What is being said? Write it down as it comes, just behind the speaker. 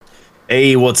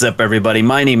Hey, what's up, everybody?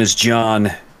 My name is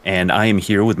John, and I am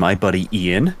here with my buddy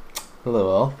Ian. Hello,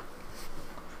 all.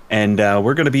 And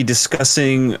we're going to be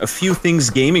discussing a few things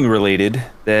gaming related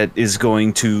that is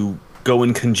going to go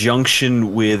in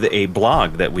conjunction with a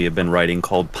blog that we have been writing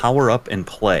called Power Up and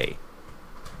Play.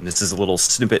 And this is a little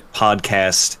snippet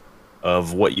podcast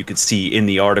of what you could see in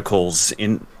the articles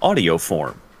in audio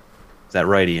form. Is that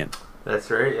right, Ian?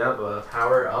 That's right, yep.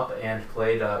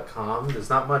 PowerUpAndPlay.com. There's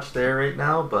not much there right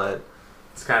now, but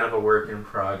it's kind of a work in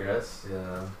progress.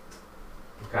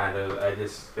 I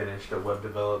just finished a web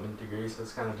development degree, so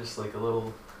it's kind of just like a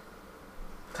little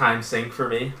time sink for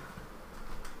me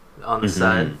on the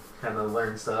side. Kind of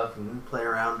learn stuff and play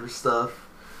around with stuff.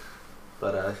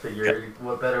 But I figured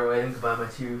what better way than to combine my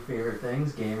two favorite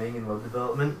things, gaming and web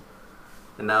development.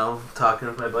 And now talking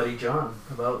with my buddy John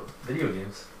about video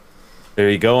games. There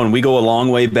you go. And we go a long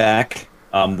way back.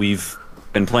 We've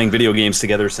been playing video games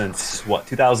together since, what,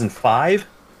 2005?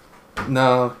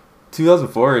 No,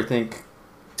 2004, I think.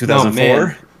 2004?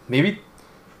 No, maybe.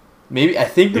 I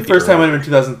think the first time might have been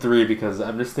 2003 because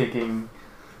I'm just thinking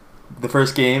the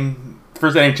first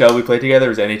NHL we played together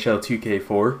was NHL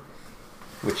 2K4,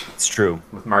 which It's true.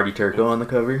 with Marty Turco on the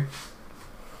cover.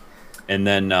 And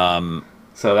then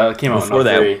So that came out before in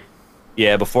that, 03.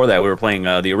 yeah, before that we were playing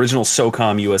the original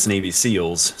SOCOM U.S. Navy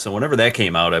SEALs. So whenever that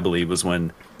came out, I believe was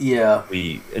when Yeah.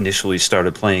 we initially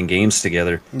started playing games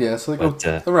together. Yeah, so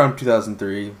around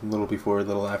 2003, a little before, a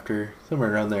little after,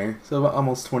 somewhere around there. So about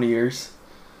almost 20 years.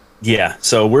 Yeah,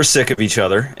 so we're sick of each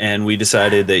other, and we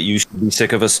decided that you should be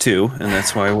sick of us too, and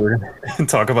that's why we're going to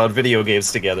talk about video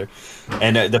games together.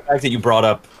 And the fact that you brought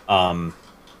up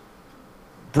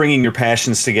bringing your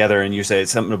passions together, and you say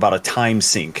something about a time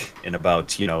sink and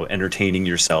about, entertaining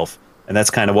yourself, and that's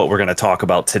kind of what we're going to talk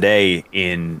about today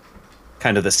in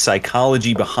kind of the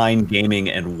psychology behind gaming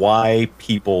and why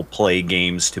people play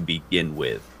games to begin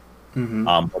with.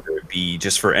 Whether it be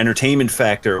just for entertainment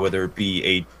factor, whether it be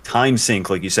a time sink,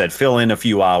 like you said, fill in a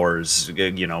few hours,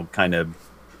 kind of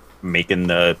making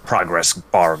the progress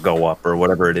bar go up or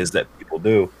whatever it is that people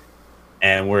do.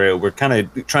 And we're kind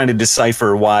of trying to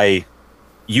decipher why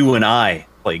you and I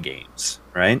play games,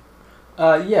 right?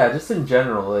 Yeah, just in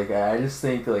general, I just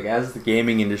think as the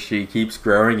gaming industry keeps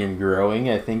growing and growing,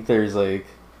 I think there's been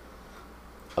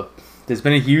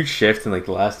a huge shift in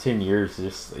the last 10 years,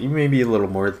 just even maybe a little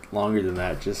more longer than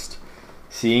that, just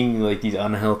seeing these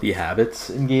unhealthy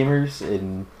habits in gamers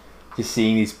and just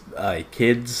seeing these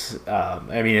kids.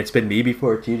 I mean, it's been me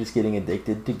before too, just getting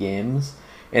addicted to games,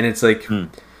 and it's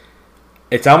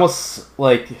it's almost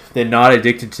like they're not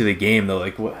addicted to the game though.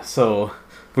 So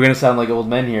we're gonna sound like old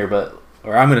men here,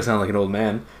 or I'm gonna sound like an old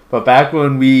man. But back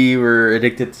when we were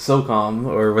addicted to SOCOM,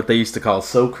 or what they used to call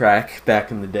SOCRAC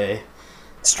back in the day,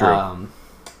 It's true.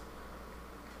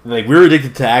 we were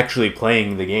addicted to actually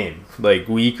playing the game.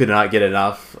 We could not get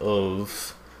enough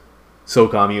of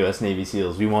SOCOM U.S. Navy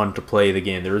SEALs. We wanted to play the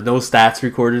game. There was no stats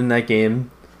recorded in that game.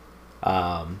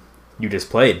 You just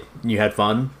played. You had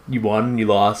fun. You won. You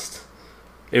lost.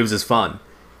 It was just fun.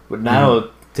 But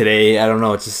now, today, I don't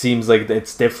know. It just seems like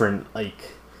it's different.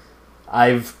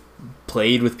 I've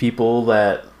played with people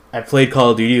I've played Call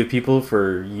of Duty with people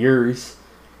for years,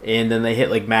 and then they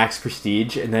hit max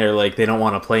prestige, and they're they don't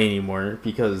want to play anymore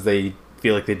because they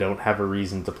feel like they don't have a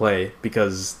reason to play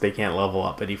because they can't level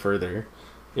up any further.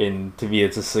 And to me,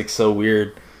 it's just so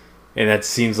weird, and that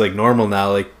seems normal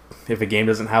now. If a game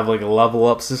doesn't have a level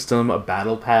up system, a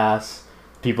battle pass,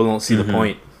 people don't see the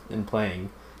point in playing.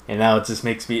 And now it just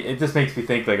makes me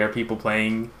think are people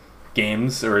playing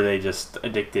games, or are they just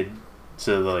addicted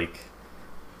to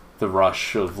the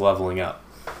rush of leveling up?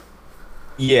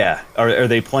 Yeah. Are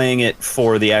they playing it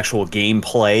for the actual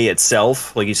gameplay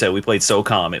itself? Like you said, we played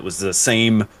SOCOM. It was the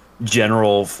same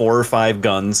general 4 or 5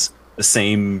 guns, the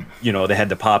same, they had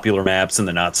the popular maps and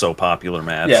the not so popular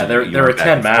maps. Yeah, and there were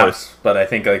 10 maps, maps, but I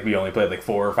think we only played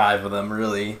 4 or 5 of them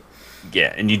really.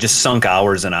 Yeah, and you just sunk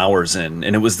hours and hours in,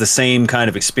 and it was the same kind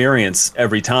of experience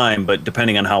every time, but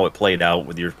depending on how it played out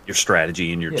with your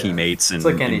strategy and your teammates and,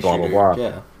 It's any and blah, blah, shooter. blah.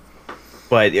 Yeah.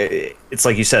 But it's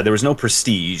like you said, there was no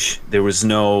prestige. There was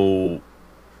no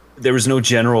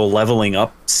general leveling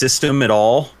up system at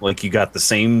all. You got the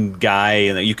same guy,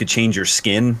 and you could change your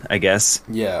skin, I guess.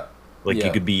 Yeah.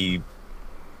 You could be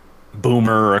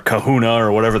Boomer or Kahuna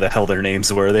or whatever the hell their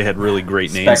names were. They had really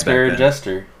great names back Spectre then. and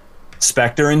Jester.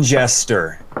 Spectre and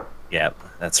Jester. Yep,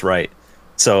 that's right.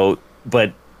 So,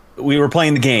 but we were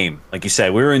playing the game, like you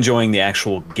said. We were enjoying the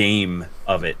actual game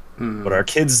of it. But our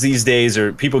kids these days,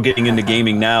 or people getting into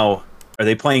gaming now, are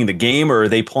they playing the game or are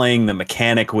they playing the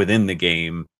mechanic within the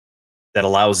game that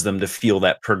allows them to feel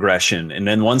that progression. And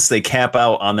then once they cap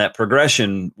out on that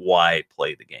progression, why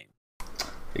play the game?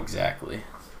 Exactly.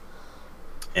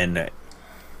 And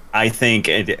I think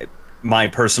my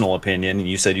personal opinion, and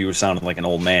you said you were sounding like an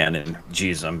old man, and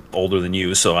geez, I'm older than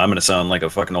you, so I'm going to sound like a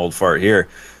fucking old fart here.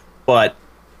 But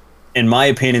in my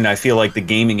opinion, I feel like the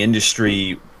gaming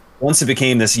industry, once it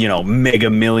became this, mega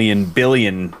million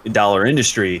billion dollar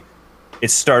industry, it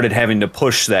started having to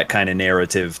push that kind of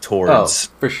narrative towards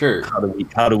for sure.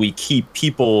 How do we keep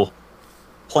people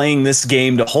playing this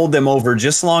game to hold them over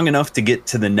just long enough to get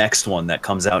to the next one that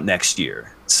comes out next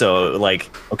year. So like,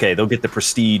 okay, they'll get the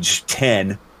Prestige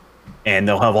 10 and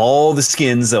they'll have all the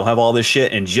skins, they'll have all this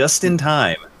shit, and just in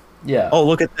time. Yeah. Oh,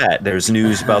 look at that. There's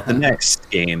news about the next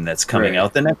game that's coming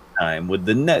out the next time with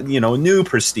the new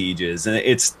Prestiges. And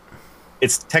it's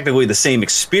technically the same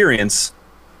experience,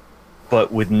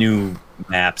 but with new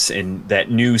maps and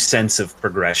that new sense of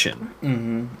progression.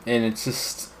 Mm-hmm. And it's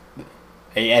just,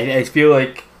 I feel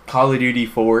like Call of Duty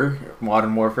 4,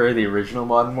 Modern Warfare, the original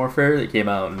Modern Warfare that came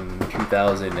out in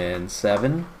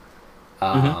 2007.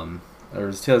 Or it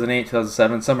was 2008,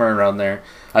 2007, somewhere around there.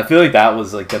 I feel like that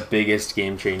was like the biggest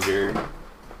game changer.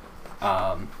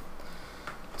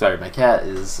 Sorry, my cat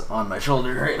is on my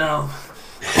shoulder right now.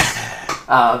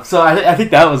 So I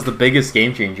think that was the biggest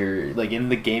game changer, like in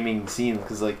the gaming scene,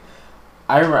 because like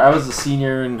I remember I was a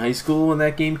senior in high school when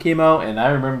that game came out, and I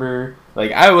remember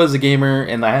like I was a gamer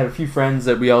and I had a few friends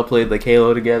that we all played like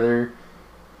Halo together.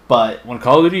 But when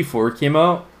Call of Duty 4 came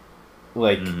out,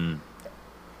 like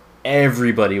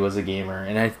everybody was a gamer,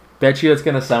 and I bet you that's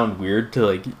gonna sound weird to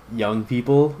like young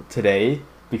people today,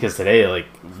 because today like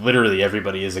literally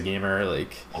everybody is a gamer.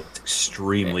 Like it's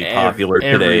extremely popular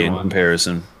today in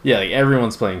comparison. Yeah, like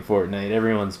everyone's playing Fortnite,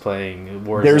 everyone's playing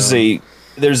Warzone.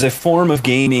 There's a form of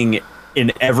gaming in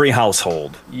every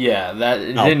household. Yeah, that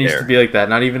it didn't used to be like that.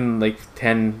 Not even like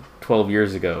 10, 12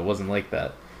 years ago, it wasn't like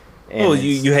that. And well,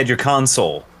 you had your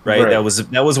console, right? That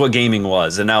was what gaming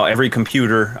was, and now every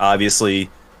computer obviously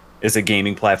is a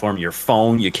gaming platform. Your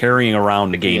phone, you're carrying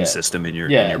around a game system in your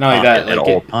pocket at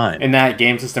all times. And that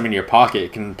game system in your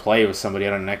pocket can play with somebody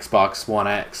on an Xbox One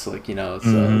X, like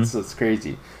it's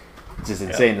crazy. It's just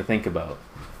insane to think about,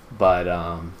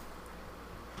 but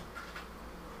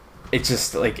it's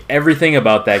just like everything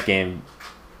about that game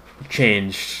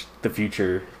changed the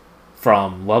future.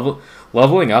 From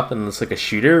leveling up and it's like a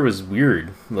shooter was weird.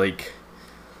 Like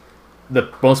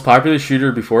the most popular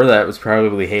shooter before that was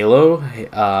probably Halo.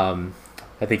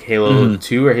 I think Halo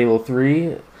 2 or Halo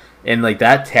 3, and like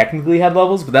that technically had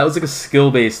levels, but that was like a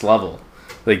skill-based level.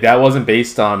 Like that wasn't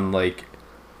based on like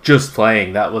just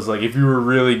playing. That was like if you were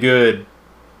really good,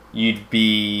 you'd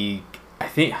be. I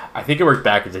think it worked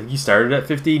backwards. I think you started at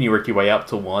 50 and you worked your way up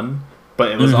to 1,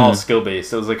 but it was all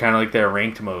skill-based. It was like kind of like their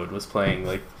ranked mode was playing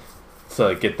like to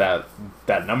like get that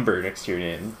number next to your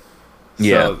name.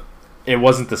 So it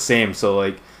wasn't the same. So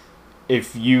like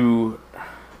if you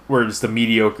were just a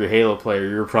mediocre Halo player,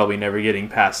 you're probably never getting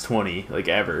past 20 like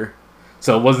ever.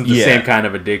 So it wasn't the same kind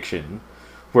of addiction.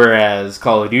 Whereas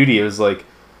Call of Duty, it was like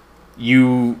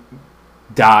you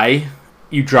die,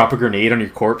 you drop a grenade on your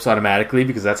corpse automatically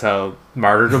because that's how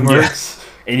martyrdom works.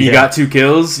 And you got 2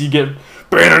 kills, you get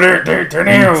you got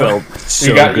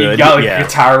like a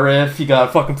guitar riff, you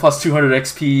got fucking plus 200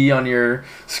 XP on your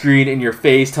screen in your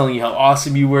face telling you how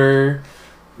awesome you were,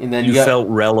 and then you felt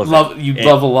relevant. You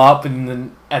level up, and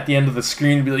then at the end of the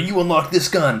screen you'd be like, you unlock this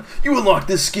gun, you unlock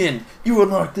this skin, you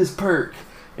unlock this perk,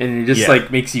 and it just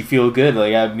like makes you feel good.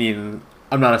 Like I mean,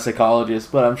 I'm not a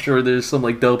psychologist, but I'm sure there's some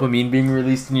like dopamine being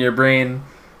released in your brain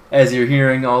as you're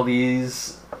hearing all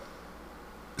these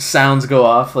sounds go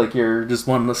off like you're just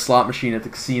won the slot machine at the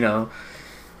casino.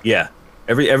 Yeah,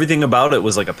 everything about it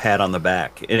was like a pat on the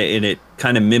back, and it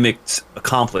kind of mimicked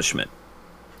accomplishment.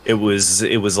 It was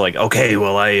like, okay,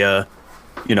 well I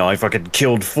fucking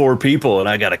killed 4 people and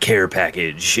I got a care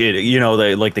package.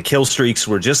 The kill streaks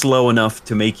were just low enough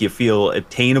to make you feel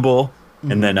attainable,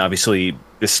 and then obviously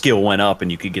the skill went up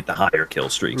and you could get the higher kill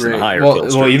streaks and the higher kill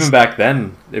streaks. Well, even back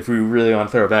then, if we really want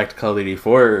to throw it back to Call of Duty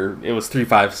 4, it was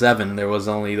 357. There was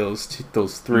only those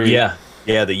 3. Yeah,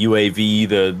 the UAV,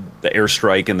 the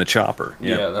airstrike, and the chopper.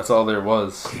 Yeah, that's all there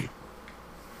was.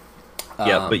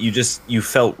 Yeah, but you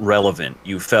felt relevant.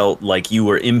 You felt like you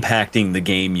were impacting the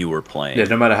game you were playing. Yeah,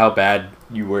 no matter how bad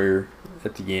you were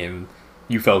at the game,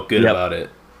 you felt good about it.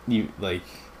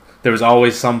 There was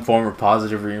always some form of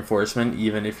positive reinforcement,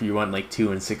 even if you went like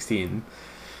 2-16.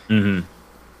 And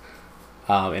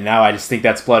now I just think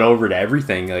that's bled over to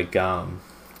everything. You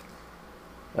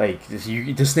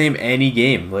just name any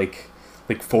game. Like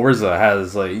Forza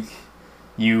has like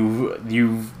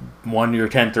you've won your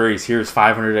 10th race. Here's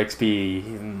 500 XP,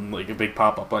 and like a big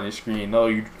pop up on your screen. Oh,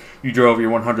 you drove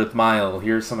your 100th mile.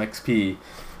 Here's some XP.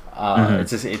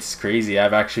 It's crazy.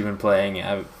 I've actually been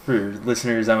playing. For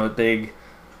listeners, I'm a big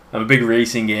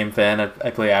racing game fan. I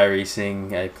play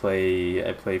iRacing. I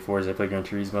play Forza. I play Gran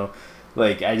Turismo.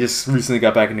 Like, I just recently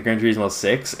got back into Gran Turismo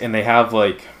 6, and they have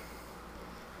like,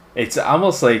 it's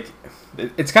almost like,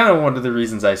 it's kind of one of the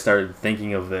reasons I started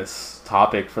thinking of this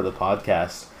topic for the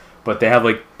podcast. But they have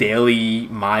like daily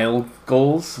mile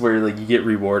goals where like you get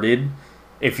rewarded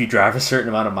if you drive a certain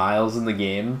amount of miles in the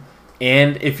game,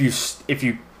 and if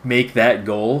you make that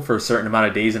goal for a certain amount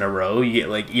of days in a row, you get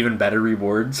like even better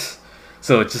rewards.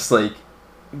 So it's just like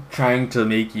trying to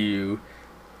make you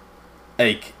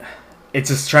like, it's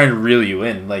just trying to reel you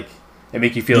in, like, and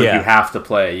make you feel like you have to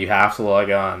play, you have to log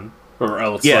on, or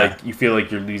else like you feel like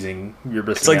you're losing, you're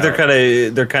missing. It's like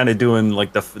out. they're kind of doing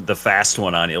like the fast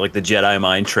one on you, like the Jedi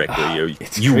mind trick, where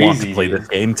you want to play this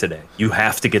game today, you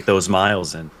have to get those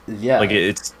miles in. Yeah,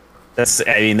 like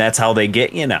that's how they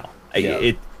get you now.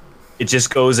 It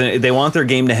just goes in. They want their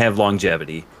game to have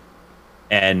longevity,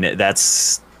 and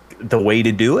that's the way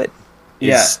to do it.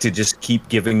 Is to just keep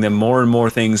giving them more and more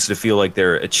things to feel like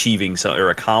they're achieving or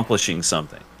accomplishing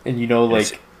something. And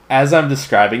like, as I'm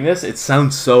describing this, it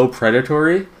sounds so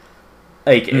predatory.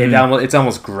 Like, it's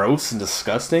almost gross and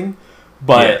disgusting.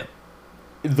 But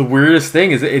the weirdest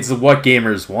thing is it's what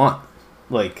gamers want.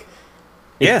 Like,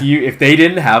 if they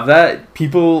didn't have that,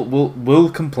 people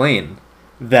will complain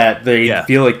that they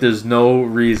feel like there's no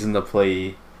reason to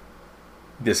play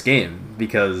this game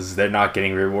because they're not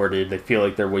getting rewarded. They feel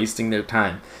like they're wasting their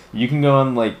time. You can go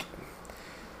on like,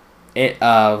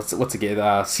 what's a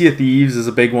game? Sea of Thieves is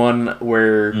a big one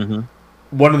where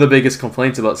one of the biggest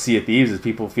complaints about Sea of Thieves is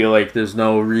people feel like there's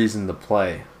no reason to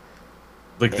play.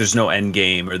 Like there's no end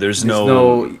game, or there's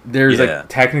like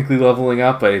technically leveling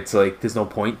up, but it's like there's no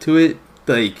point to it.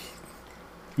 Like,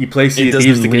 you play Sea of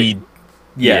Thieves to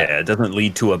get. It doesn't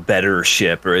lead to a better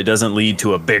ship, or it doesn't lead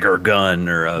to a bigger gun,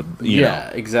 or a you know.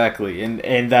 Exactly,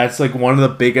 and that's like one of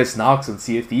the biggest knocks on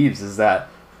Sea of Thieves is that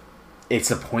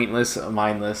it's a pointless,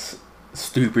 mindless,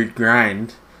 stupid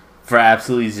grind for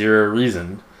absolutely zero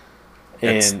reason.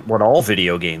 That's what all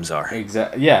video games are.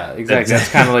 Exactly. That's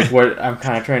kind of like what I'm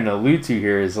kind of trying to allude to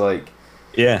here is like,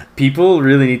 people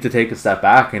really need to take a step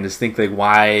back and just think like,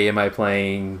 why am I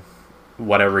playing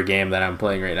whatever game that I'm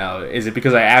playing right now? Is it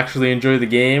because I actually enjoy the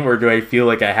game, or do I feel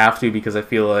like I have to because I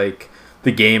feel like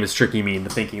the game is tricking me into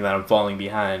thinking that I'm falling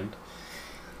behind?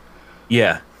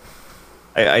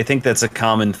 I think that's a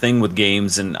common thing with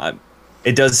games, and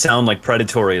it does sound like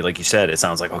predatory, like you said. It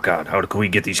sounds like, oh god, how can we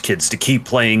get these kids to keep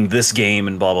playing this game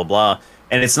and blah blah blah.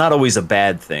 And it's not always a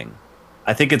bad thing.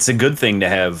 I think it's a good thing to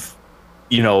have,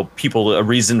 people, a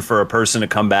reason for a person to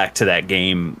come back to that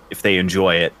game if they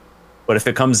enjoy it. But if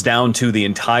it comes down to the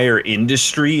entire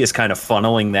industry is kind of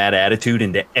funneling that attitude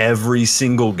into every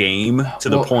single game to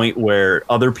the point where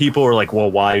other people are like, well,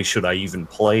 why should I even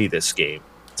play this game?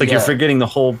 It's like you're forgetting the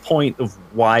whole point of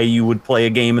why you would play a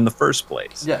game in the first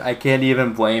place. Yeah, I can't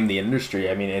even blame the industry.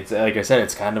 I mean, it's like I said,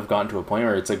 it's kind of gotten to a point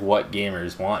where it's like what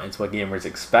gamers want. It's what gamers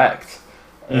expect.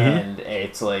 And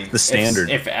it's like the standard.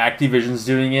 If Activision's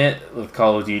doing it with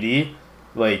Call of Duty,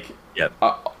 like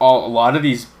a lot of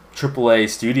these AAA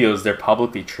studios, they're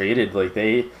publicly traded. Like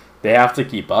they have to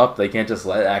keep up. They can't just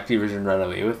let Activision run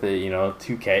away with it.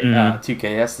 2K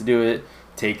 2K has to do it.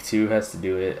 Take-Two has to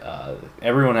do it.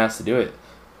 Everyone has to do it,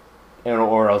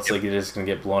 or else like you're just gonna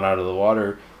get blown out of the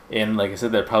water. And like I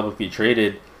said, they're publicly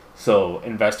traded, so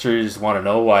investors want to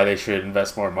know why they should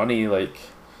invest more money. Like,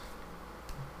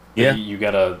 you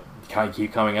gotta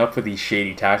keep coming up with these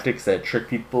shady tactics that trick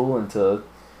people into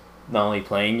not only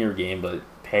playing your game but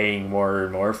paying more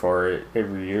and more for it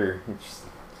every year.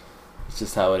 It's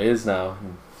just how it is now.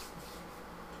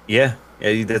 Yeah,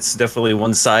 that's definitely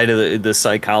one side of the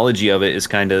psychology of it, is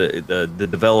kind of the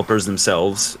developers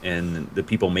themselves and the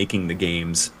people making the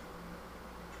games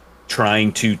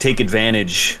trying to take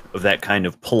advantage of that kind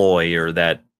of ploy, or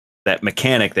that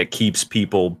mechanic that keeps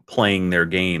people playing their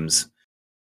games,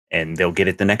 and they'll get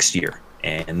it the next year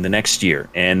and the next year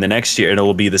and the next year, and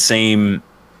it'll be the same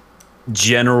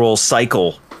general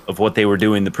cycle of what they were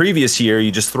doing the previous year.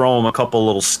 You just throw them a couple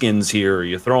little skins here, or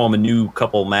you throw them a new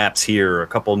couple maps here, or a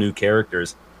couple new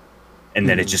characters, and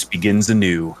then it just begins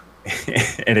anew.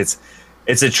 And it's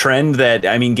a trend that,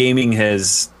 gaming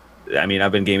has,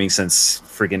 I've been gaming since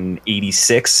friggin'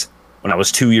 86. When I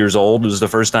was 2 years old, it was the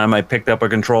first time I picked up a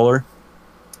controller,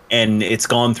 and it's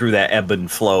gone through that ebb and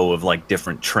flow of like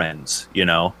different trends,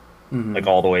 like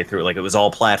all the way through. Like it was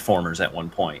all platformers at one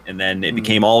point, and then it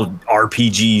became all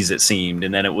RPGs, it seemed,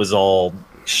 and then it was all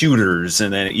shooters,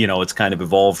 and then it's kind of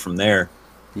evolved from there.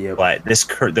 Yeah. But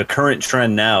the current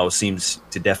trend now seems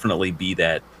to definitely be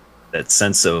that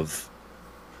sense of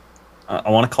I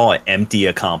want to call it empty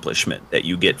accomplishment that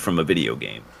you get from a video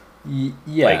game.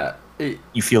 Yeah.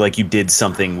 You feel like you did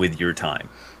something with your time.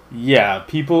 Yeah,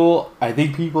 I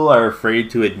think people are afraid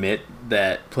to admit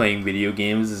that playing video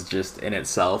games is just in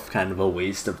itself kind of a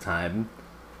waste of time.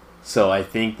 So I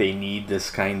think they need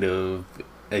this kind of,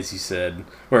 as you said,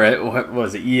 or what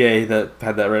was it, EA that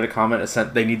had that Reddit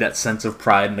comment, they need that sense of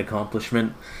pride and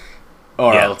accomplishment,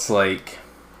 or else they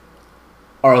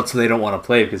don't want to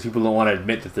play because people don't want to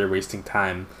admit that they're wasting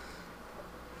time.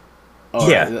 Or,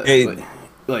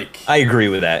 I agree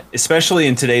with that, especially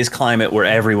in today's climate where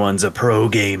everyone's a pro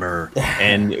gamer,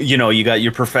 and you got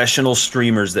your professional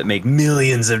streamers that make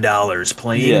millions of dollars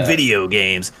playing video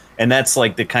games, and that's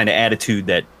like the kind of attitude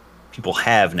that people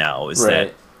have now, is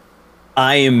that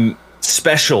I am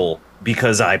special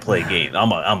because I play games.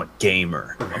 I'm a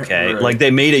gamer, okay? Like they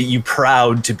made you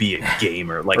proud to be a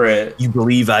gamer. Like you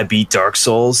believe I beat Dark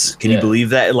Souls? Can you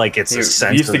believe that? Like it's a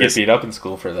sense. You used to get beat up in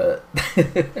school for that.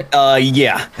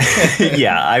 Yeah,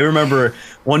 yeah. I remember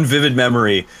one vivid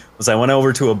memory was I went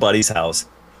over to a buddy's house,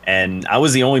 and I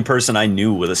was the only person I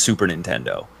knew with a Super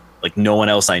Nintendo. Like no one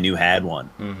else I knew had one,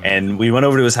 and we went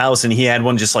over to his house, and he had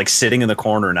one just like sitting in the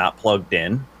corner, not plugged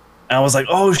in. And I was like,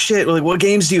 oh, shit, like, what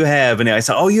games do you have? And I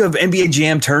said, oh, you have NBA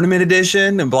Jam Tournament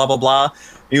Edition and blah, blah, blah.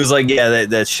 And he was like, yeah,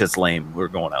 that shit's lame. We're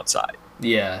going outside.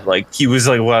 Yeah. Like, he was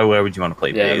like, why would you want to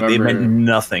play? Yeah, they meant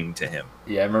nothing to him.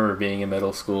 Yeah, I remember being in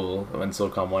middle school when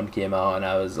SOCOM 1 came out, and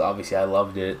I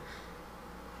loved it.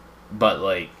 But,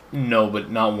 like,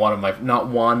 not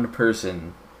one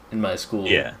person in my school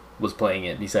was playing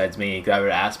it besides me. I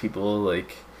would ask people,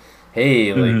 like,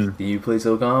 hey, like, do you play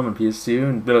SOCOM on PS2?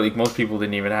 And but like most people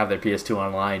didn't even have their PS2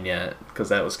 online yet, because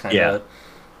that was kind of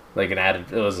like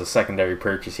it was a secondary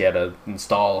purchase you had to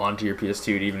install onto your PS2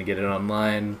 to even get it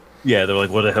online. Yeah, they're like,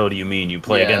 what the hell do you mean? You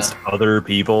play against other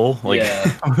people? Like,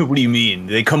 what do you mean?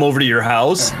 They come over to your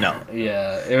house? No.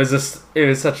 Yeah, it was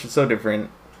so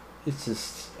different. It's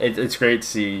just, it's great to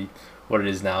see what it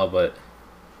is now, but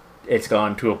it's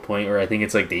gone to a point where I think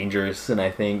it's like dangerous, and I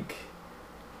think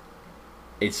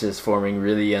it's just forming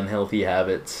really unhealthy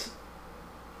habits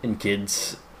in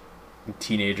kids, and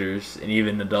teenagers, and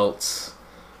even adults.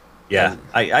 Yeah,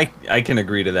 I can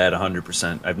agree to that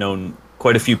 100%. I've known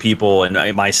quite a few people,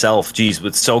 and myself, geez,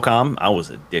 with SOCOM, I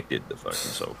was addicted to fucking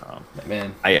SOCOM.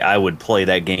 Man. I would play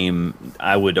that game.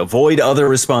 I would avoid other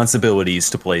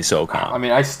responsibilities to play SOCOM. I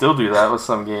mean, I still do that with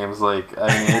some games. Like, I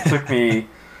mean,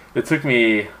 it took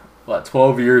me,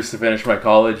 12 years to finish my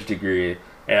college degree.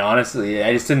 And honestly,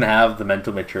 I just didn't have the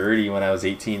mental maturity when I was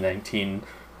 18, 19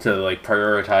 to like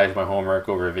prioritize my homework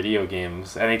over video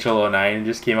games. NHL 09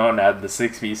 just came out and had the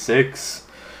 6v6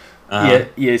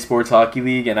 EA Sports Hockey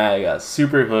League, and I got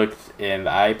super hooked, and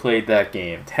I played that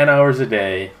game 10 hours a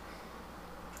day.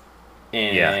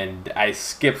 And I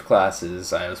skipped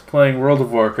classes. I was playing World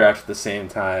of Warcraft at the same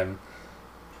time.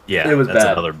 Yeah, it was that's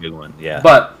bad. Another big one. Yeah.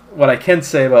 But what I can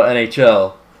say about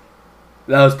NHL,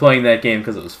 I was playing that game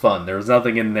because it was fun. There was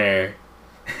nothing in there.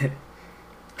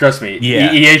 Trust me,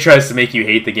 EA tries to make you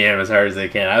hate the game as hard as they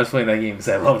can. I was playing that game because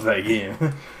I loved that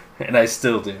game, and I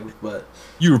still do. But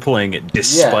you were playing it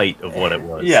despite of what it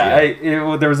was. Yeah,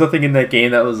 there was nothing in that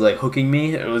game that was like hooking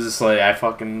me. It was just like, I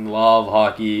fucking love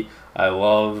hockey. I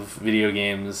love video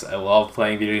games. I love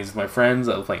playing video games with my friends.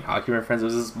 I love playing hockey with my friends. It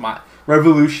was just my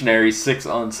revolutionary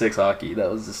 6-on-6 hocky. That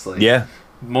was just like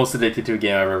most addicted to a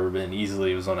game I've ever been.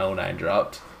 Easily, it was when 09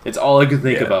 dropped. It's all I could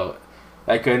think about.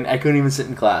 I couldn't even sit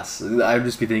in class. I would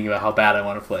just be thinking about how bad I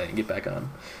want to play and get back on.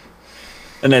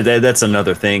 And that's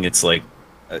another thing. It's like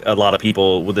a lot of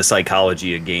people with the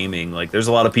psychology of gaming. Like, there's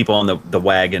a lot of people on the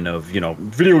wagon of,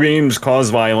 video games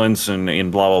cause violence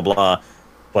and blah, blah, blah.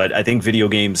 But I think video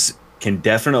games can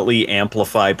definitely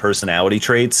amplify personality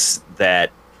traits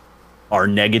that are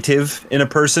negative in a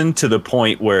person to the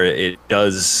point where it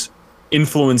does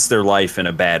influence their life in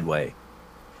a bad way.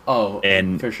 Oh,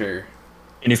 and for sure.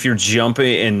 And if you're jumping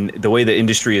in the way the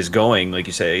industry is going, like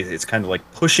you say, it's kind of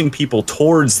like pushing people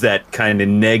towards that kind of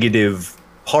negative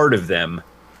part of them.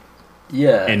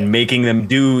 Yeah. And making them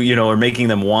do, or making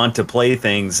them want to play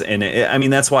things. And I mean,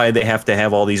 that's why they have to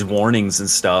have all these warnings and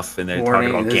stuff. And they're talking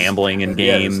about gambling in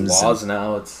games. There's laws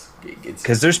now. It's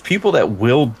because there's people that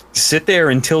will sit there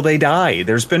until they die.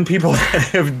 There's been people that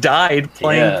have died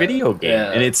playing video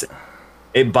games. And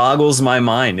it boggles my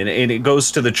mind, and it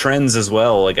goes to the trends as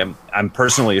well. Like I'm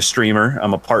personally a streamer.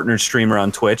 I'm a partnered streamer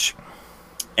on Twitch,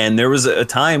 And there was a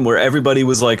time where everybody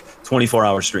was like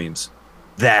 24-hour streams.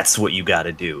 That's what you got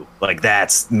to do. Like,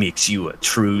 that makes you a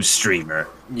true streamer.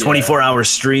 24-hour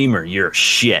streamer, you're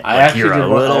shit. I've bitch.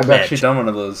 actually done one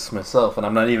of those myself, and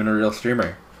I'm not even a real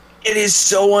streamer. It is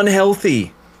so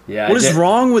unhealthy. Yeah, what is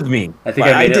wrong with me? I think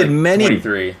I did many.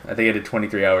 23. I think I did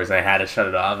 23 hours. And I had to shut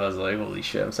it off. I was like, holy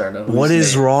shit, I'm starting to hallucinate. What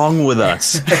is wrong with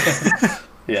us?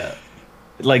 Yeah.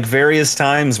 Like, various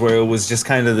times where it was just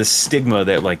kind of the stigma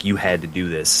that, like, you had to do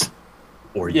this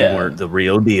or you weren't the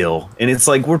real deal. And it's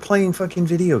like, we're playing fucking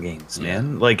video games,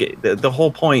 man. Like, the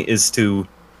whole point is to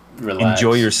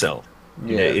enjoy yourself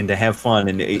and to have fun.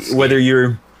 And whether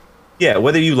you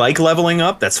like leveling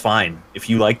up, that's fine. If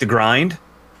you like to grind,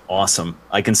 awesome.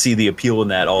 I can see the appeal in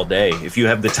that all day. If you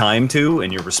have the time to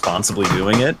and you're responsibly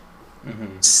doing it,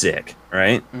 sick,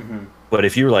 right? But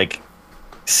if you're like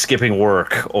skipping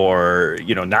work or,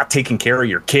 you know, not taking care of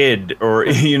your kid or,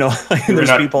 you know,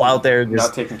 there's people out there just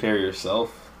not taking care of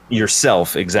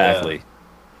yourself, exactly.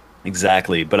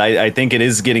 Exactly. But I think it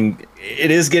is getting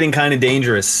kind of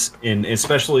dangerous,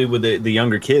 especially with the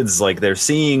younger kids. Like, they're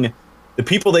seeing the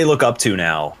people they look up to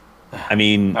now. I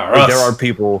mean, there are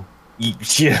people.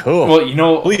 Yeah. Well, you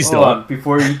know, please hold on,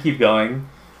 before you keep going.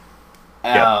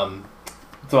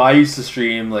 So I used to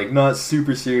stream, like, not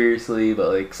super seriously, but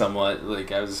like somewhat.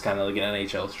 Like, I was just kind of like an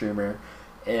NHL streamer,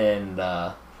 and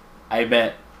I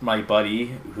met my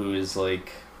buddy who is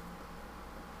like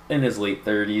in his late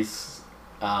 30s.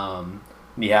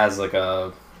 He has like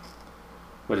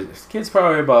his kid's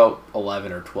probably about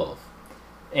 11 or 12,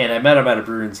 and I met him at a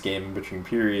Bruins game in between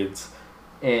periods,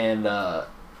 and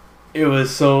it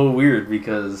was so weird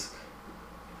because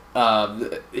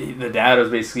the dad was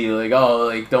basically like, oh,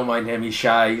 like, don't mind him, he's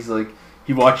shy, he's like,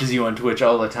 he watches you on Twitch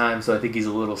all the time, so I think he's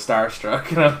a little starstruck.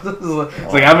 And I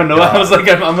was like,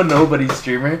 I'm a nobody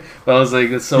streamer, but I was like,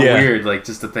 it's so weird, like,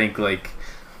 just to think, like,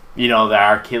 you know, there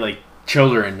are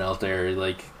children out there,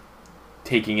 like,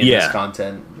 taking in this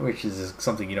content, which is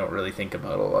something you don't really think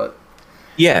about a lot.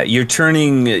 Yeah, you're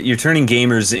turning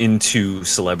gamers into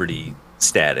celebrity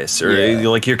status, or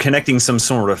like you're connecting some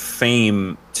sort of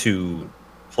fame to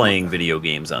playing video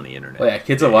games on the internet. Well, yeah,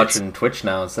 kids are watching Twitch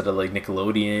now instead of like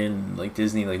Nickelodeon, like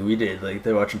Disney, like we did. Like,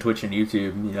 they're watching Twitch and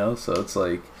YouTube, you know. So it's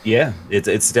like,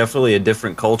 it's definitely a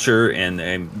different culture,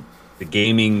 and the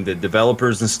gaming, the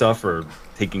developers and stuff are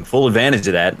taking full advantage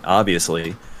of that,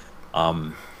 obviously.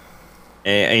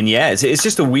 It's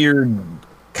just a weird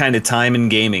kind of time in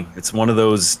gaming. It's one of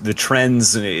those, the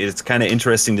trends, it's kind of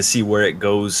interesting to see where it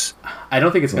goes. I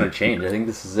don't think it's going to change. I think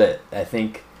this is it. I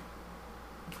think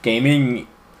gaming,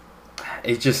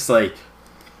 it's just like,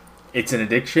 it's an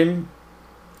addiction.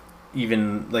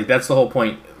 Even, like, that's the whole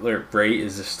point, right,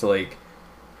 is just to, like,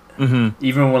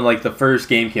 even when, like, the first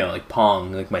game came out, like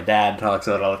Pong, like, my dad talks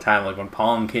about it all the time, like, when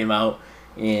Pong came out,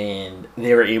 and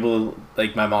they were able,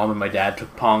 like, my mom and my dad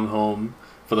took Pong home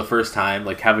for the first time,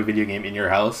 like, have a video game in your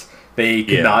house, they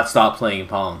could not stop playing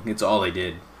Pong. It's all they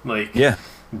did. Like,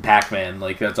 Pac-Man,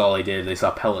 like, that's all they did. They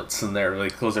saw pellets, and they're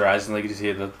like, close their eyes, and like, you just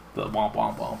hear the womp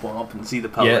womp womp womp, and see the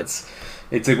pellets.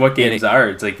 It's like what games are.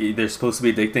 It's like, they're supposed to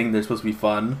be addicting, they're supposed to be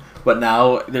fun, but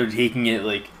now they're taking it,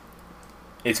 like,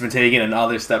 it's been taken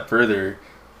another step further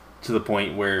to the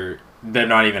point where they're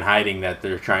not even hiding that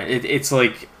they're trying. It's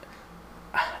like,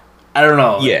 I don't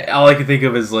know. All I can think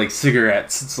of is, like,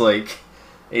 cigarettes. It's like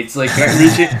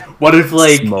what if,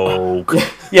 like, smoke?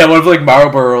 Yeah, what if, like,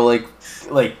 Marlboro,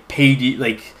 like paid you,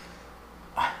 like,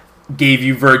 gave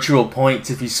you virtual points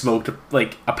if you smoked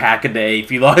like a pack a day, if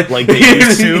you like they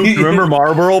used to. Remember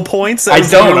Marlboro points? I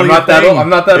don't. I'm not that old. I'm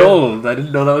not that old. I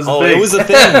didn't know that was a thing. It was a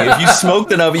thing. If you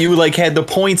smoked enough, you like had the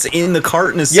points in the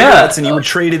carton of cigarettes, and you were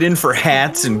traded in for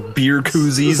hats and beer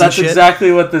koozies. That's and shit.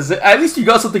 Exactly what this is. At least you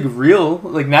got something real.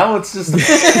 Like, now it's just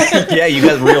yeah, you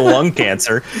got real lung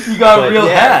cancer. You got a real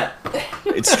hat.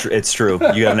 It's true.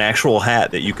 You got an actual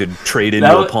hat that you could trade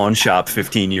into a pawn shop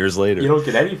 15 years later. You don't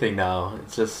get anything now.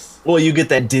 It's just, well, you get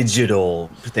that digital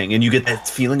thing, and you get that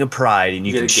feeling of pride, and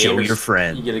you can show your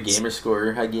friends. You get a gamer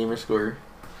score, high gamer score.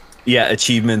 Yeah,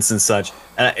 achievements and such.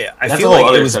 And I that's feel a whole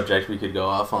like other subject we could go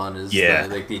off on is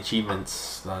like the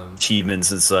achievements.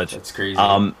 Achievements and such. That's crazy.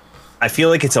 I feel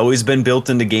like it's always been built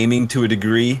into gaming to a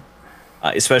degree,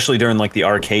 especially during like the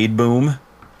arcade boom.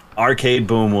 Arcade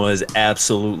boom was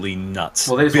absolutely nuts.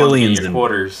 Well, they just billions and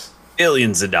quarters,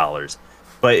 billions of dollars.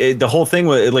 But the whole thing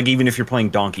was, like, even if you're playing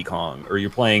Donkey Kong or you're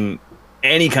playing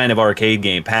any kind of arcade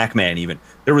game, Pac-Man even,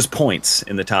 there was points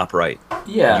in the top right.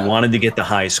 Yeah. You wanted to get the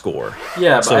high score.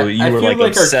 Yeah, but so you were like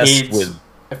obsessed with.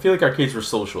 I feel like arcades were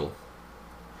social.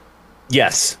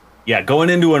 Yes. Yeah, going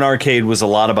into an arcade was a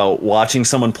lot about watching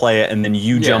someone play it and then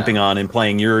you Yeah. jumping on and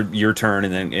playing your turn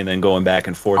and then going back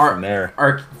and forth from there.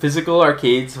 Our physical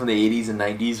arcades from the 80s and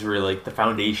 90s were like the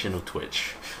foundation of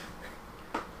Twitch.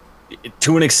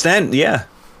 To an extent, yeah.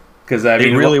 Because I They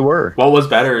mean, really were. what was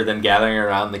better than gathering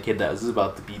around the kid that was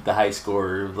about to beat the high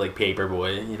score, like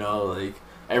Paperboy? Like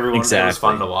everyone. It was fun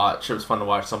Exactly. to watch. It was fun to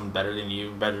watch someone better than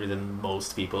you, better than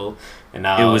most people. And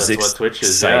now It was that's what Twitch is.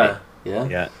 exciting. Yeah.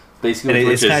 Yeah. Basically, And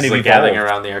what it's Twitch kind is of like gathering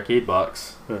evolved. around the arcade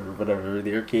box or whatever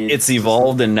the arcade. It's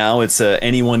evolved and now it's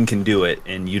anyone can do it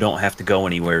and you don't have to go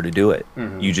anywhere to do it.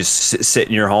 Mhm. You just sit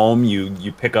in your home,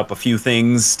 you pick up a few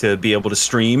things to be able to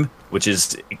stream, which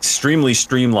is extremely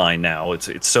streamlined now.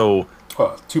 It's so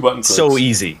 2 button so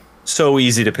easy. So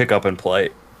easy to pick up and play.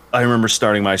 I remember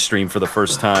starting my stream for the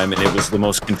first time and it was the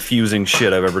most confusing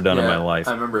shit I've ever done in my life.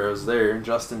 I remember I was there,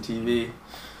 Justin TV.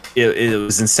 It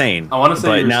was insane. I want to say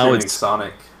but you were now streaming it's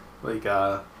Sonic, Sonic.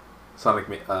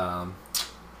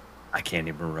 I can't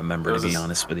even It remember, to was be a-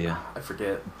 honest with you. I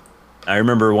forget. I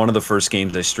remember one of the first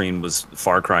games I streamed was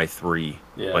Far Cry 3,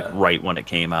 Yeah. like right when it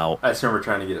came out. I just remember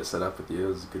trying to get it set up with you. It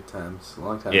was a good time. It's a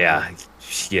long time. Yeah, ago.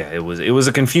 yeah, it was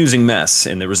a confusing mess,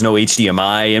 and there was no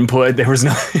HDMI input. There was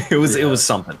no, it Yeah. was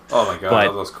something. Oh my god, But-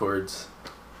 all those chords.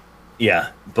 Yeah,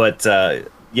 but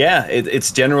yeah,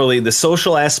 it's generally the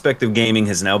social aspect of gaming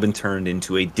has now been turned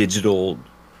into a digital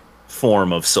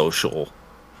form of social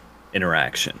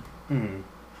interaction.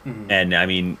 Mm-hmm. And I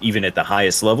mean, even at the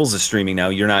highest levels of streaming now,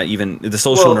 you're not even the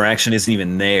social interaction isn't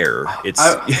even there. It's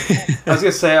I was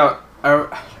gonna say,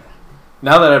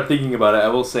 now that I'm thinking about it, I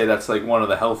will say that's like one of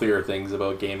the healthier things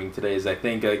about gaming today. Is I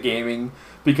think gaming,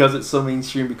 because it's so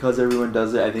mainstream, because everyone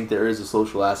does it. I think there is a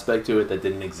social aspect to it that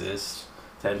didn't exist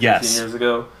 10, 15 Yes. years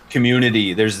ago.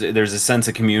 community. There's a sense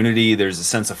of community. There's a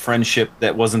sense of friendship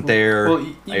that wasn't there. Well,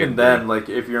 I even agree. then, like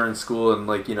if you're in school and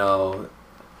like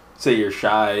say you're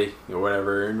shy or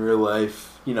whatever in real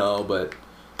life, but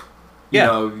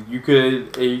Yeah.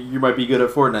 you might be good at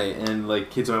Fortnite and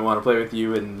like kids might want to play with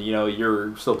you, and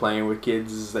you're still playing with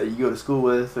kids that you go to school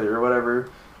with or whatever,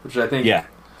 which I think Yeah,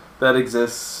 that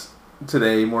exists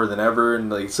today more than ever, and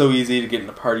like it's so easy to get in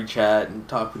a party chat and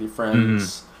talk with your friends.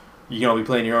 Mm-hmm. You can all be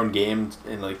playing your own game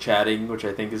and like chatting, which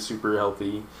I think is super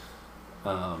healthy.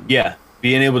 yeah.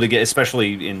 Being able to get,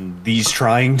 especially in these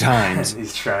trying times,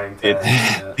 He's trying to.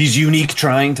 it, these unique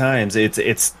trying times,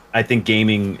 it's I think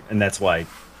gaming, and that's why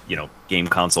game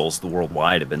consoles the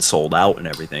worldwide have been sold out and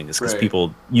everything, is because Right.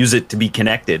 people use it to be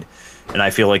connected, and I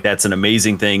feel like that's an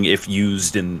amazing thing if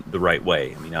used in the right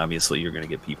way. I mean, obviously you're going to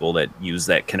get people that use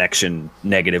that connection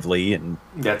negatively, and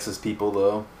That's his people,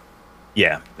 though.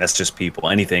 yeah, that's just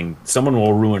people. Someone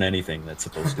will ruin anything that's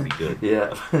supposed to be good.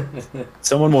 Yeah.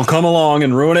 Someone will come along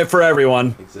and ruin it for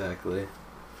everyone. Exactly.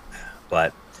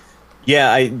 But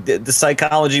yeah, the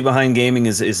psychology behind gaming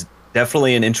is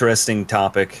definitely an interesting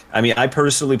topic. I mean, I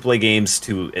personally play games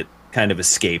to kind of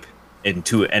escape and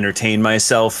to entertain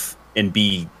myself and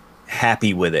be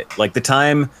happy with it. Like the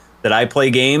time that I play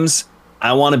games,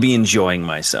 I want to be enjoying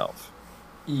myself.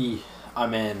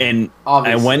 I'm in. And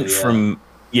Obviously, I went yeah. from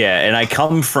and I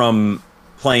come from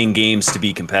playing games to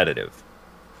be competitive.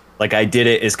 Like I did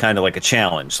it as kind of like a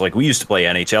challenge. Like we used to play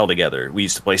NHL together. We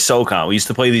used to play SOCON. We used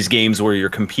to play these games where you're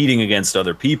competing against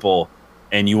other people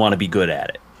and you want to be good at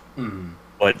it. Mm.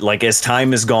 But like as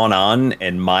time has gone on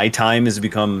and my time has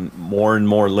become more and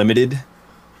more limited,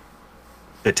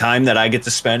 the time that I get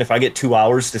to spend, if I get 2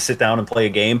 hours to sit down and play a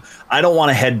game, I don't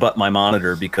want to headbutt my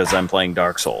monitor because I'm playing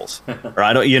Dark Souls. Or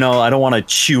I don't want to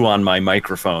chew on my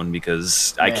microphone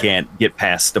because I Man. can't get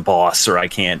past the boss, or I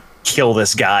can't kill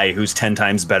this guy who's 10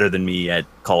 times better than me at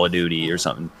Call of Duty or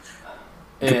something.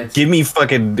 And Give me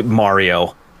fucking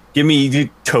Mario. Give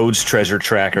me Toad's Treasure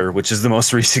Tracker, which is the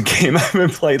most recent game I've been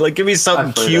playing. Like, give me something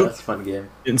I've played cute That's a fun game.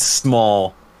 and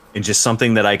small and just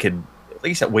something that I could, like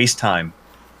you said, waste time.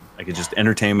 I could just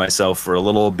entertain myself for a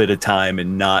little bit of time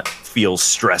and not feel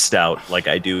stressed out like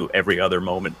I do every other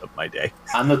moment of my day.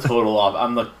 I'm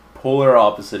the polar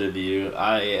opposite of you.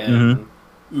 I am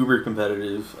uber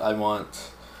competitive. I want,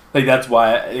 like, that's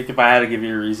why, if I had to give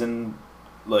you a reason,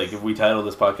 like, if we title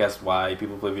this podcast "Why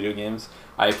People Play Video Games,"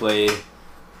 I play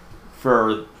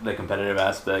for the competitive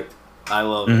aspect. I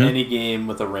love any game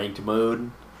with a ranked mode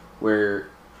where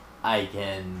I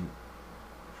can.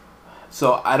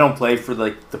 So I don't play for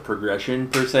like the progression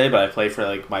per se, but I play for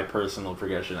like my personal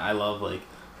progression. I love like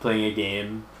playing a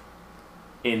game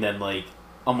and then like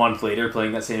a month later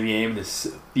playing that same game, just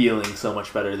feeling so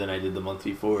much better than I did the month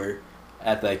before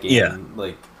at that game. Yeah.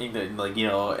 Like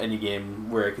any game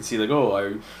where I could see like, oh,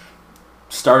 I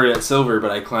started at silver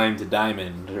but I climbed to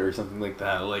diamond or something like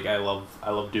that. Like I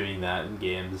love doing that in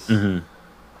games.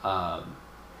 And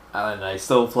I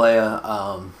still play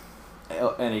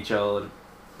NHL at a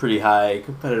pretty high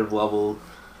competitive level.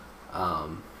 I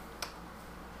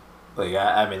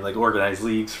mean, like organized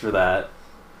leagues for that.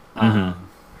 I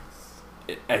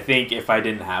think if I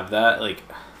didn't have that, like,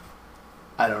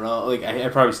 I don't know, like I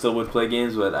probably still would play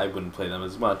games, but I wouldn't play them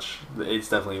as much. It's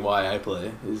definitely why I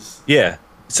play.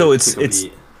 So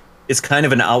it's kind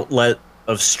of an outlet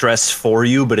of stress for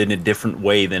you, but in a different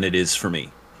way than it is for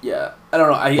me. Yeah, I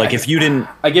don't know. If you didn't,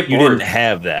 I get bored. You didn't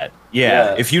have that.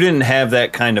 Yeah, if you didn't have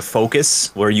that kind of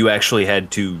focus, where you actually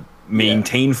had to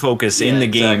maintain focus in the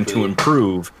game to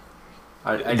improve,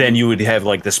 then you would have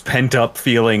like this pent up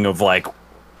feeling of like,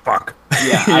 fuck.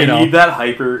 Yeah, I need that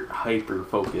hyper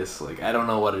focus. Like, I don't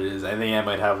know what it is. I think I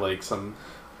might have like some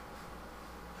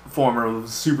form of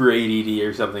super ADD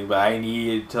or something, but I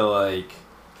need to like.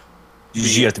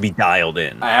 You have to be dialed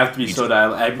in. I have to be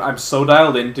dialed. I'm so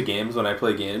dialed into games when I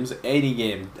play games. Any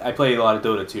game. I play a lot of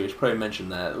Dota 2. I should probably mention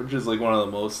that, which is like one of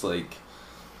the most like.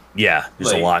 Yeah,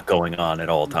 there's a lot going on at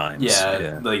all times.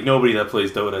 Yeah, like nobody that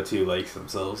plays Dota 2 likes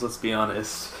themselves. Let's be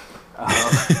honest.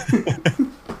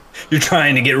 You're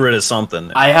trying to get rid of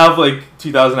something. I have like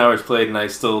 2,000 hours played, and I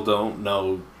still don't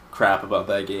know crap about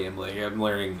that game. Like, I'm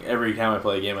learning every time I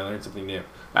play a game. I learn something new.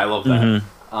 I love that.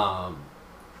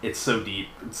 It's so deep.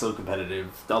 It's so competitive.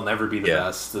 I'll never be the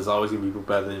best. There's always gonna be people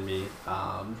better than me.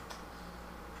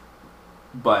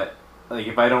 But like,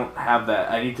 if I don't have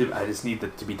that, I just need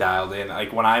to be dialed in.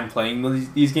 Like, when I'm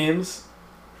playing these games,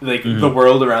 like the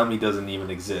world around me doesn't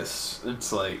even exist.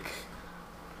 It's like,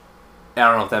 I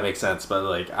don't know if that makes sense, but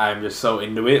like, I'm just so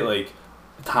into it. Like,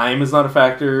 time is not a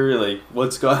factor. Like,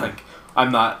 what's going? Like,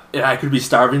 I'm not. I could be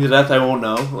starving to death. I won't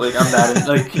know. Like, I'm not.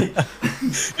 Like,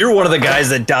 you're one of the guys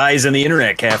that dies in the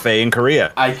internet cafe in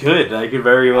Korea. I could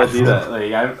very well do that.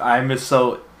 Like, I'm just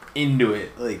so into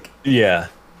it. Like, and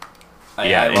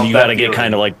you got to get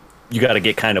kind of like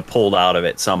get kind of pulled out of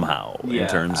it somehow. Yeah, in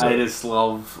terms I just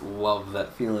love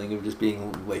that feeling of just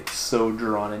being like so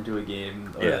drawn into a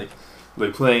game. Or,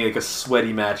 like playing like a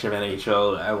sweaty match of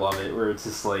NHL. I love it, where it's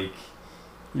just like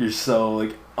you're so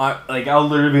like I'll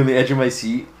literally be on the edge of my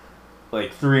seat,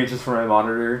 like 3 inches from my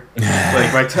monitor.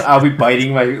 Like I'll be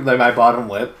biting my bottom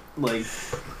lip. Like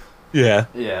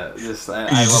just I love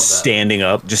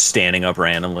that. Just standing up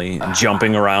randomly, and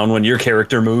jumping around. When your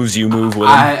character moves, you move with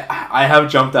him. I have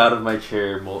jumped out of my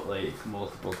chair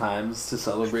multiple times to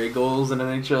celebrate goals in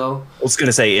NHL. I was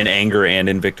gonna say in anger and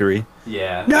in victory.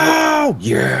 Yeah. No.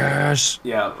 Yes.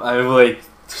 Yeah, I've like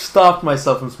stopped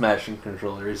myself from smashing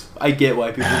controllers. I get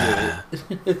why people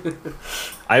do it.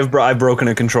 I've broken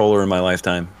a controller in my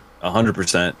lifetime,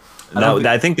 100%.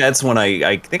 I think that's when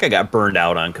I think I got burned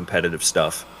out on competitive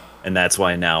stuff. And that's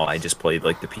why now I just played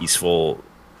like the peaceful,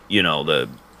 the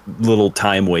little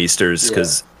time wasters.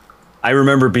 Because I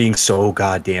remember being so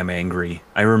goddamn angry.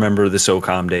 I remember the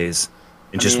SOCOM days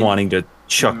and wanting to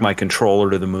chuck my controller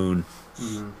to the moon.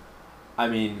 I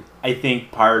mean, I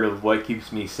think part of what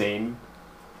keeps me sane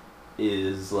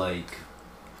is like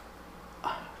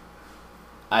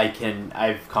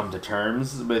I've come to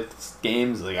terms with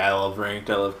games. Like, I love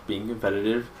ranked. I love being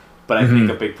competitive. But I think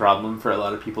a big problem for a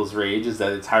lot of people's rage is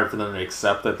that it's hard for them to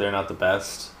accept that they're not the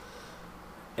best.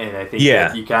 And I think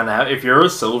that you kind of have, if you're a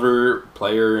silver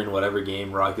player in whatever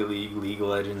game, Rocket League, League of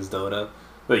Legends, Dota,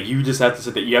 like, you just have to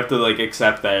sit there. You have to like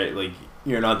accept that like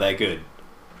you're not that good.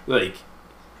 Like,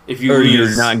 if you lose,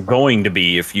 you're not going to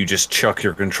be if you just chuck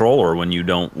your controller when you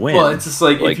don't win. Well, it's just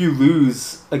like if you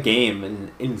lose a game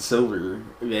in silver,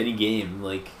 any game,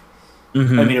 like I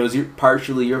mean, it was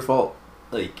partially your fault.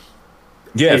 Like.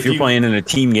 Yeah, if you're playing in a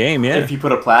team game, If you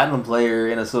put a platinum player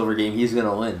in a silver game, he's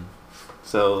gonna win.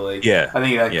 So like, I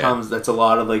think that's a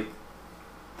lot of like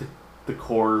the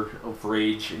core of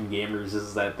rage in gamers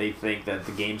is that they think that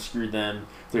the game screwed them,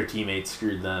 their teammates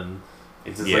screwed them.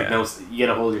 It's just like, no, you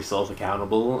gotta hold yourself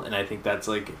accountable, and I think that's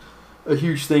like a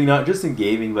huge thing, not just in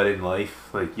gaming but in life.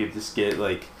 Like, you just get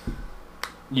like,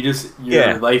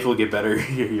 your life will get better,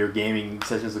 your gaming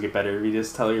sessions will get better if you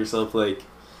just tell yourself like,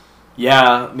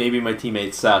 yeah, maybe my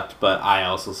teammates sucked, but I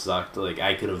also sucked. Like,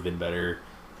 I could have been better.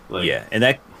 Like, and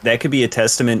that could be a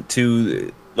testament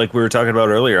to, like we were talking about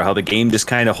earlier, how the game just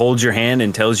kind of holds your hand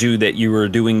and tells you that you were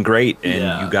doing great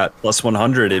and you got plus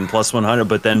 100 and plus 100.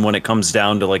 But then when it comes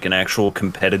down to like an actual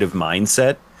competitive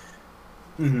mindset,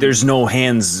 there's no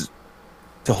hands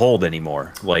to hold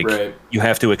anymore. Like, you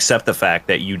have to accept the fact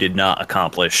that you did not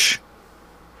accomplish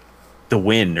the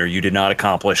win, or you did not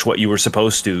accomplish what you were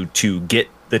supposed to get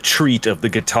the treat of the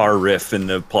guitar riff in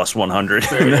the plus 100.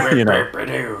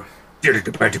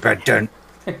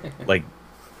 Like,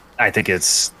 I think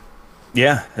it's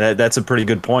that's a pretty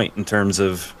good point in terms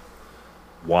of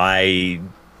why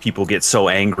people get so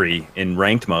angry in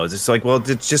ranked modes. It's like, well,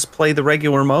 just play the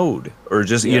regular mode, or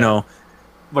just Yeah.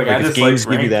 Like I if just games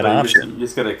like give you ranked, that but option, you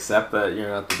just gotta accept that you're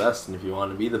not the best, and if you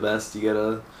want to be the best, you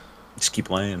gotta just keep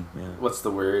playing. Yeah. what's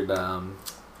the word?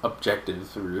 Objective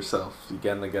for yourself. You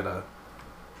gotta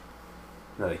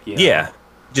like Yeah.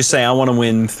 Just say I want to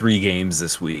win 3 games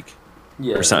this week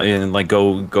yeah or something, and like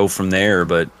go from there.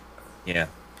 But yeah,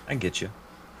 I get you.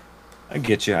 I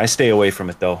get you. I stay away from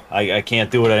it though. I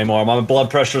can't do it anymore. My blood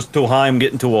pressure's too high. I'm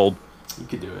getting too old. you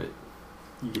could do it.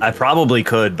 I probably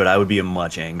could, but I would be a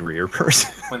much angrier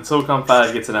person. When SOCOM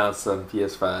 5 gets announced on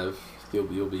PS5, you'll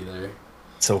be there.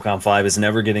 SOCOM 5 is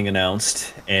never getting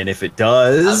announced, and if it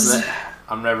does,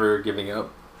 I'm never giving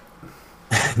up.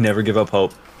 never give up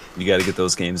hope. You got to get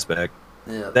those games back.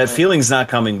 Yeah, That feeling's not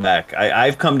coming back.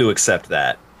 I've come to accept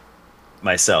that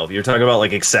myself. You're talking about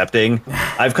like accepting.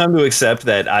 I've come to accept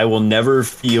that I will never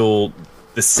feel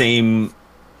the same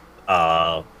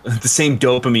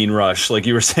dopamine rush, like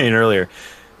you were saying earlier,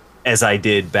 as I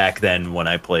did back then when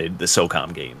I played the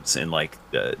SOCOM games, and like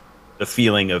the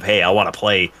feeling of, hey, I want to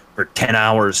play for 10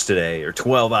 hours today or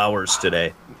 12 hours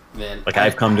today. Man, Like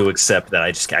I've come to accept that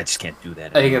I just can't do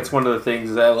that I think anymore. it's one of the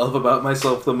things that I love about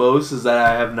myself the most is that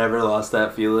I have never lost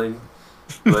that feeling.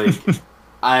 Like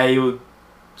I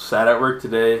sat at work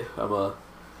today. I'm a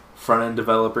front end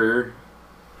developer,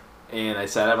 and I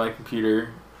sat at my computer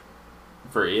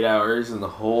for 8 hours, and the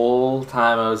whole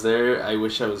time I was there, I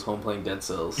wish I was home playing Dead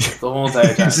Cells. The whole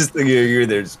entire time. It's just you're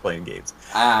there just playing games.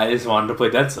 I just wanted to play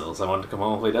Dead Cells. I wanted to come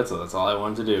home and play Dead Cells. That's all I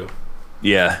wanted to do.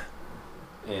 Yeah.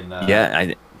 And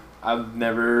Yeah, I've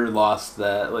never lost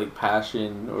that like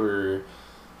passion or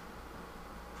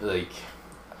like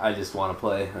I just want to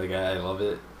play. Like I love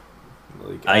it.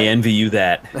 Like I envy you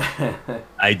that.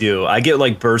 I do. I get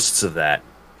like bursts of that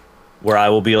where I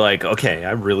will be like, okay,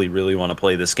 I really, really want to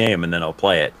play this game, and then I'll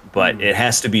play it. But it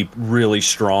has to be really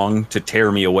strong to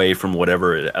tear me away from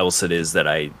whatever else it is that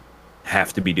I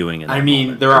have to be doing. In that I mean,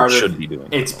 moment, there or are should be doing.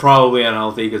 It's probably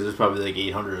unhealthy because there's probably like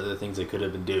 800 other things I could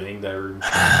have been doing that were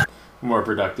more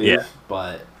productive. Yeah.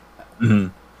 But Hmm.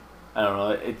 I don't know.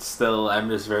 It's still. I'm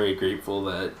just very grateful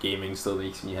that gaming still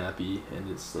makes me happy, and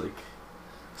it's like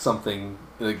something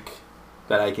like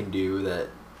that I can do that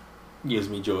gives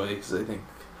me joy. Because I think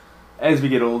as we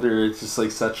get older, it's just like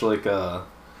such like the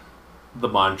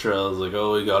mantra is like,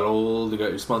 oh, you got old, you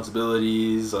got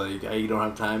responsibilities, like you don't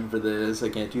have time for this, I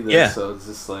can't do this. Yeah. So it's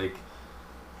just like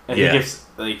I Yeah. think it's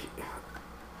like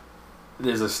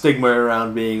there's a stigma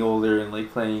around being older and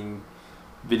like playing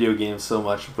video games so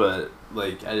much, but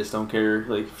like I just don't care.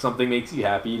 Like if something makes you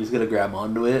happy, you just gotta grab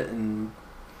onto it and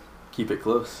keep it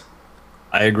close.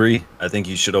 I agree. I think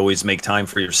you should always make time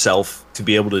for yourself to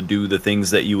be able to do the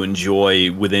things that you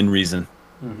enjoy within reason.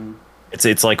 Mm-hmm.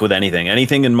 It's like with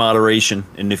anything in moderation.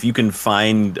 And if you can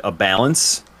find a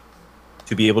balance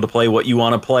to be able to play what you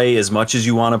want to play as much as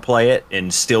you want to play it,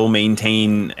 and still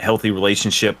maintain a healthy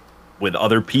relationship with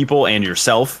other people and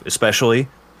yourself, especially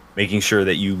making sure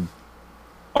that you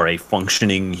are a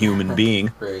functioning human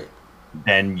being, Right.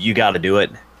 then you got to do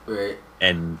it. Right.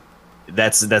 And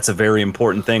that's a very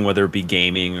important thing, whether it be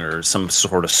gaming or some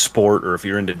sort of sport, or if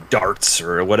you're into darts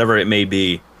or whatever it may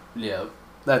be. Yeah,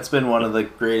 that's been one of the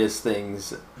greatest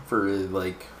things for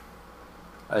like.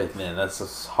 Man, that's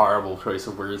a horrible choice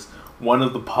of words. One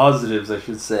of the positives, I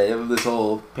should say, of this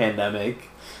whole pandemic,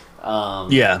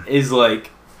 Yeah. is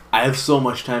like I have so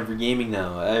much time for gaming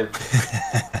now. I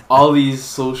have all these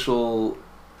social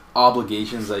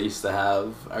obligations I used to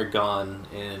have are gone,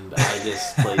 and I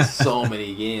just play so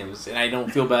many games, and I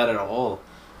don't feel bad at all.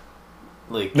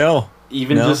 Like No.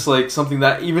 even No. just like something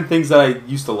that even things that I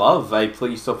used to love.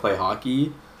 Used to play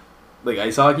hockey, like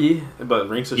ice hockey, but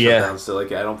rinks are shut Yeah. down still.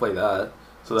 Like I don't play that.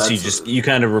 So So that's you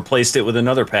kind of replaced it with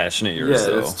another passion of yours. yeah.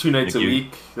 though. That's 2 nights Like a you-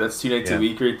 week. That's 2 nights Yeah. a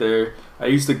week right there. I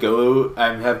used to go.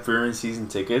 I have Bruins season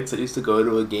tickets. I used to go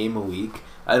to a game a week.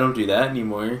 I don't do that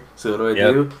anymore. So what do I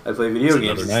Yep. do? I play video It's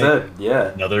games another instead.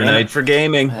 Yeah, Another And- night for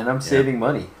gaming. and I'm saving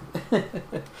money.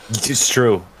 It's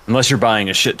true. Unless you're buying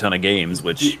a shit ton of games,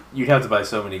 which, You'd have to buy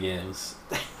so many games.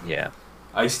 yeah,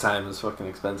 Ice time is fucking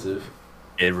expensive.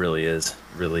 it really is. It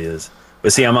really is.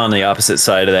 But see, I'm on the opposite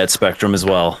side of that spectrum as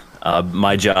well.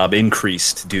 My job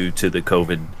increased due to the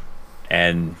COVID.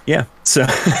 And yeah, so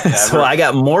so I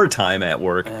got more time at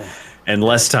work and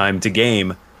less time to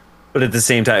game. But at the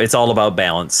same time, it's all about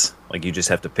balance. Like you just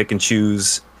have to pick and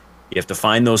choose. You have to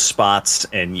find those spots,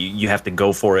 and you have to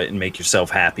go for it and make yourself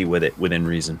happy with it within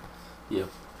reason. Yep.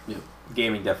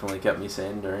 Gaming definitely kept me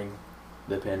sane during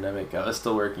the pandemic. I was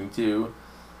still working too,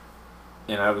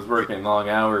 and I was working long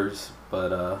hours,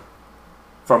 but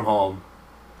from home.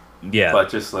 Yeah. But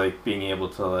just like being able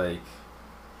to like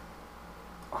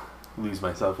lose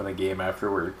myself in a game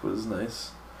after work was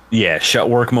nice. Yeah, shut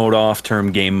work mode off,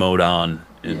 turn game mode on.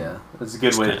 Yeah, it's a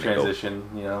good way to kinda go. transition,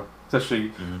 you know, especially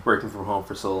Mhm. working from home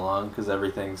for so long because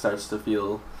everything starts to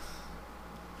feel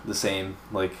the same.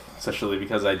 Like, especially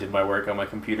because I did my work on my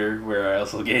computer where I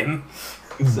also game.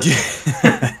 So,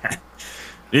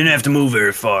 Didn't have to move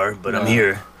very far, but I'm No.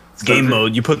 here. It's game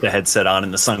mode. You put the headset on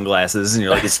and the sunglasses, and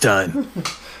you're like, it's time.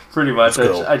 pretty much, Let's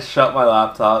go. I shut my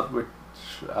laptop, which,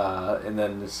 and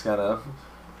then just kind of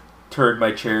turned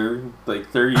my chair like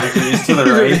 30 degrees to the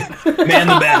right. Man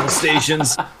the battle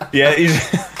stations. Yeah,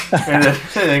 and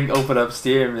then open up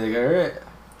Steam and be like, alright.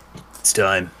 it's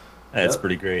time. That's Yep.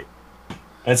 pretty great.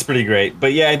 That's pretty great.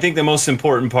 But yeah, I think the most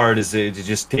important part is to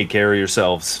just take care of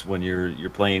yourselves when you're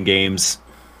playing games.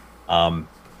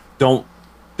 Don't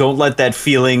let that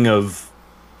feeling of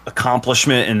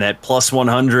accomplishment and that plus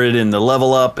 100 and the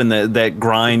level up and that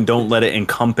grind, don't let it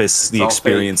encompass the all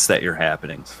experience that you're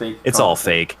happening. It's fake. It's all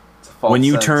content. fake. It's a false When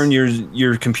you sense. turn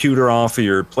your computer off or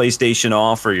your PlayStation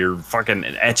off or your fucking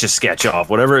Etch-a-Sketch off,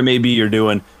 whatever it may be you're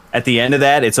doing, at the end of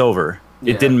that, it's over.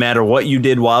 Yeah. It didn't matter what you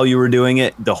did while you were doing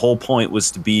it. The whole point was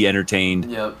to be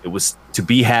entertained. Yep. It was to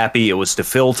be happy. It was to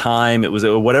fill time. It was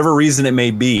whatever reason it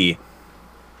may be.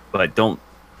 But don't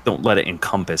let it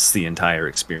encompass the entire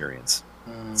experience.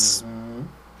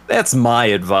 That's my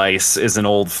advice as an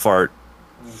old fart.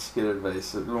 That's good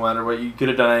advice. No matter what, you could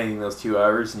have done anything in those 2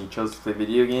 hours and you chose to play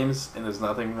video games, and there's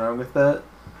nothing wrong with that.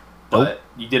 But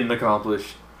you didn't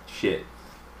accomplish shit.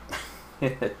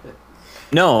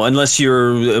 No, unless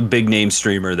you're a big name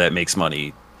streamer that makes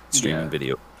money streaming Yeah.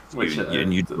 video. Which,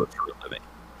 And you do it for a living.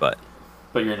 But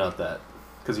But you're not that,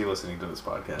 because you're listening to this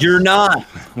podcast. you're not.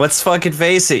 Let's fucking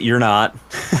face it, you're not.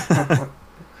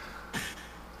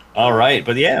 All right,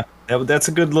 but yeah, that's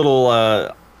a good little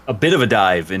a bit of a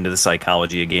dive into the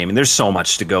psychology of gaming. There's so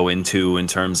much to go into in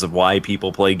terms of why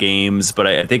people play games, but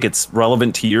I think it's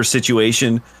relevant to your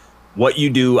situation. What you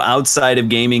do outside of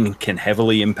gaming can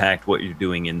heavily impact what you're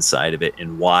doing inside of it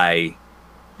and why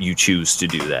you choose to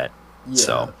do that. Yeah.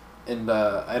 So. And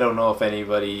I don't know if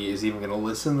anybody is even going to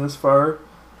listen this far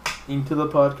into the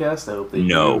podcast. I hope they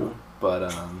No. do.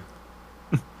 But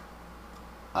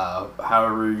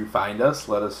however you find us,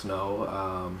 let us know.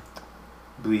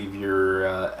 I believe you're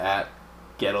at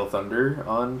Ghetto Thunder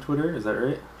on Twitter. Is that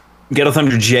right? Ghetto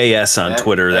Thunder JS on At-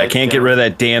 Twitter. I at can't get Ghetto- rid of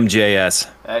that damn JS.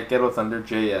 At Ghetto Thunder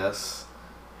JS,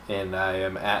 and I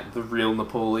am at The Real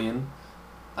Napoleon.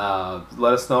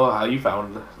 Let us know how you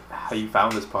found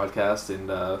this podcast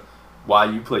and why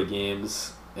you play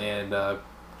games, and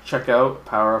check out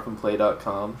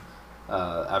powerupandplay.com.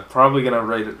 I'm probably gonna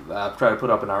try to put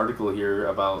up an article here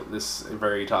about this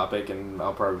very topic, and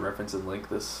I'll probably reference and link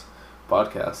this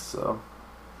podcast. So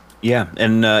Yeah,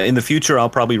 and in the future, I'll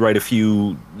probably write a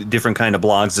few different kind of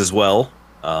blogs as well.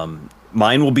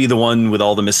 Mine will be the one with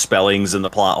all the misspellings and the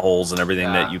plot holes and everything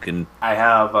Yeah. that you can. I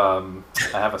have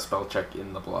a spell check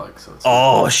in the blog. So it's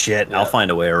Oh shit! Yeah. I'll find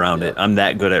a way around it. Yeah. I'm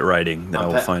that good at writing that I'm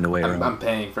I'll pa- find a way around. I'm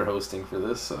paying for hosting for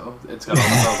this, so it's got all the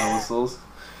bells and whistles.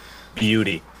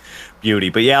 Beauty.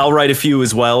 But yeah, I'll write a few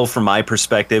as well from my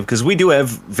perspective because we do have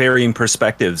varying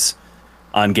perspectives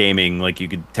on gaming. Like you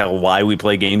could tell why we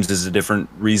play games is a different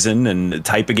reason, and the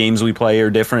type of games we play are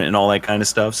different, and all that kind of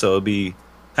stuff. So it'd be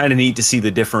kind of neat to see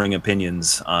the differing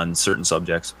opinions on certain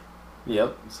subjects.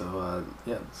 Yep. So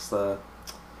yeah, just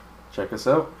check us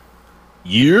out.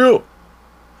 Yeah. All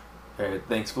right.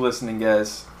 Thanks for listening,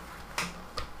 guys.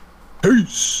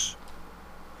 Peace.